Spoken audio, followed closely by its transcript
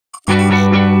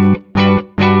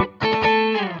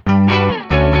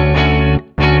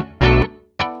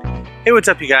Hey, what's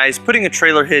up you guys? Putting a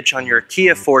trailer hitch on your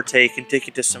Kia Forte can take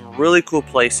you to some really cool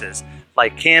places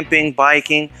like camping,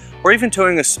 biking, or even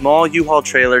towing a small U-Haul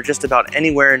trailer just about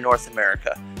anywhere in North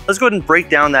America. Let's go ahead and break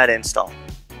down that install.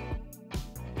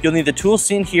 You'll need the tools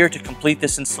seen here to complete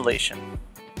this installation.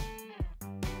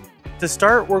 To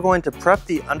start, we're going to prep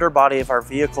the underbody of our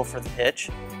vehicle for the hitch.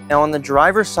 Now on the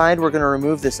driver's side, we're going to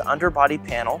remove this underbody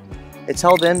panel. It's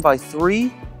held in by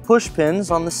 3 push pins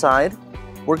on the side.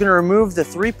 We're going to remove the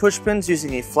 3 push pins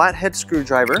using a flathead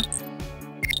screwdriver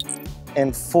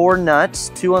and 4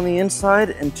 nuts, 2 on the inside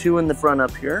and 2 in the front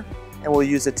up here. And we'll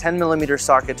use a 10mm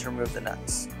socket to remove the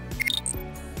nuts.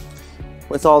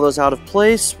 With all those out of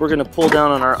place, we're going to pull down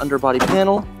on our underbody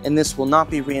panel and this will not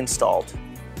be reinstalled.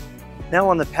 Now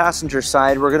on the passenger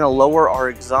side, we're going to lower our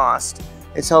exhaust.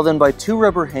 It's held in by 2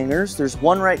 rubber hangers. There's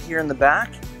one right here in the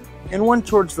back and one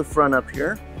towards the front up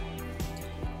here.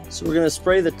 So we're going to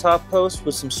spray the top post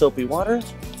with some soapy water.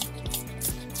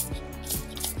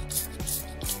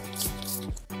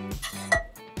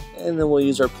 And then we'll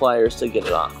use our pliers to get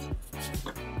it off.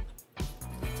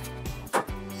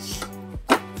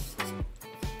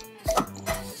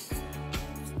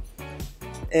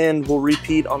 And we'll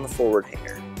repeat on the forward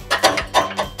hanger.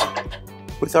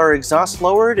 With our exhaust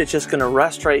lowered, it's just going to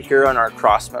rest right here on our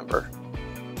cross member.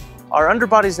 Our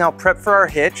underbody is now prepped for our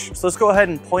hitch, so let's go ahead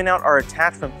and point out our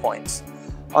attachment points.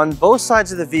 On both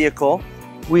sides of the vehicle,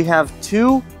 we have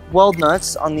 2 weld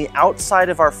nuts on the outside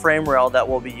of our frame rail that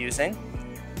we'll be using.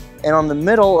 And on the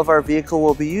middle of our vehicle,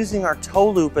 we'll be using our toe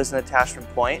loop as an attachment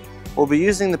point. We'll be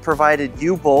using the provided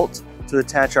U-bolt to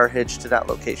attach our hitch to that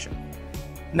location.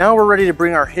 Now we're ready to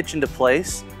bring our hitch into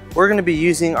place. We're going to be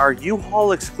using our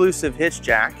U-Haul exclusive hitch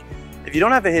jack. If you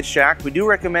don't have a hitch jack, we do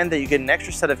recommend that you get an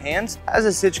extra set of hands, as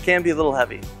this hitch can be a little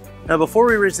heavy. Now before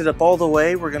we raise it up all the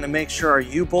way, we're going to make sure our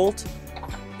U-bolt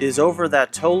is over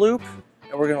that toe loop,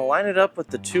 and we're going to line it up with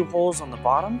the 2 holes on the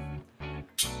bottom.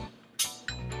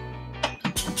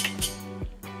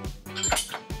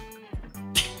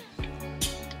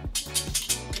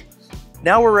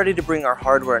 Now we're ready to bring our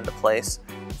hardware into place.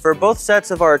 For both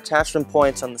sets of our attachment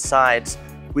points on the sides,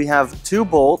 we have 2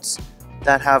 bolts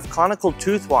that have conical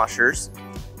tooth washers.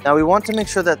 Now we want to make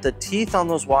sure that the teeth on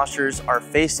those washers are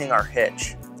facing our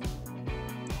hitch.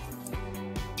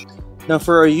 Now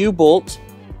for our U-bolt,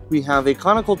 we have a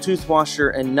conical tooth washer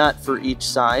and nut for each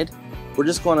side. We're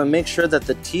just going to make sure that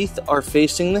the teeth are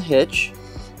facing the hitch.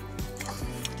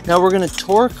 Now we're going to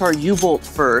torque our U-bolt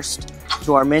first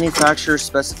to our manufacturer's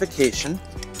specification.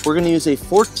 We're going to use a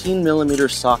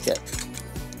 14mm socket.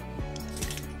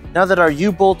 Now that our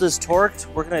U-bolt is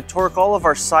torqued, we're going to torque all of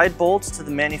our side bolts to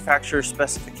the manufacturer's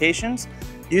specifications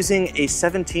using a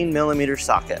 17mm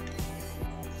socket.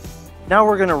 Now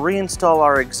we're going to reinstall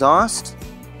our exhaust.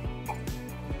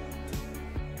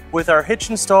 With our hitch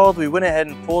installed, we went ahead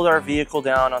and pulled our vehicle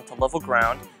down onto level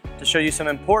ground to show you some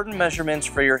important measurements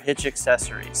for your hitch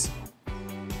accessories.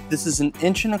 This is an 1¼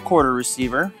 inch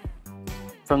receiver.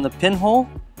 From the pinhole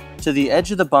to the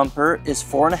edge of the bumper is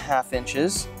 4½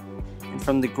 inches. And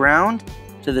from the ground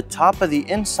to the top of the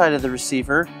inside of the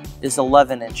receiver is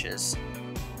 11 inches.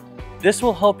 This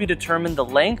will help you determine the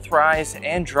length, rise,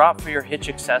 and drop for your hitch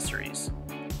accessories.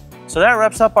 So that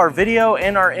wraps up our video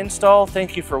and our install.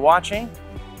 Thank you for watching.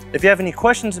 If you have any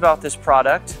questions about this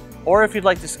product, or if you'd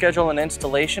like to schedule an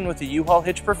installation with a U-Haul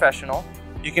Hitch professional,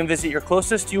 you can visit your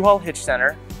closest U-Haul Hitch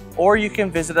center, or you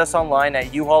can visit us online at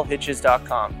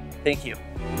uhaulhitches.com. Thank you.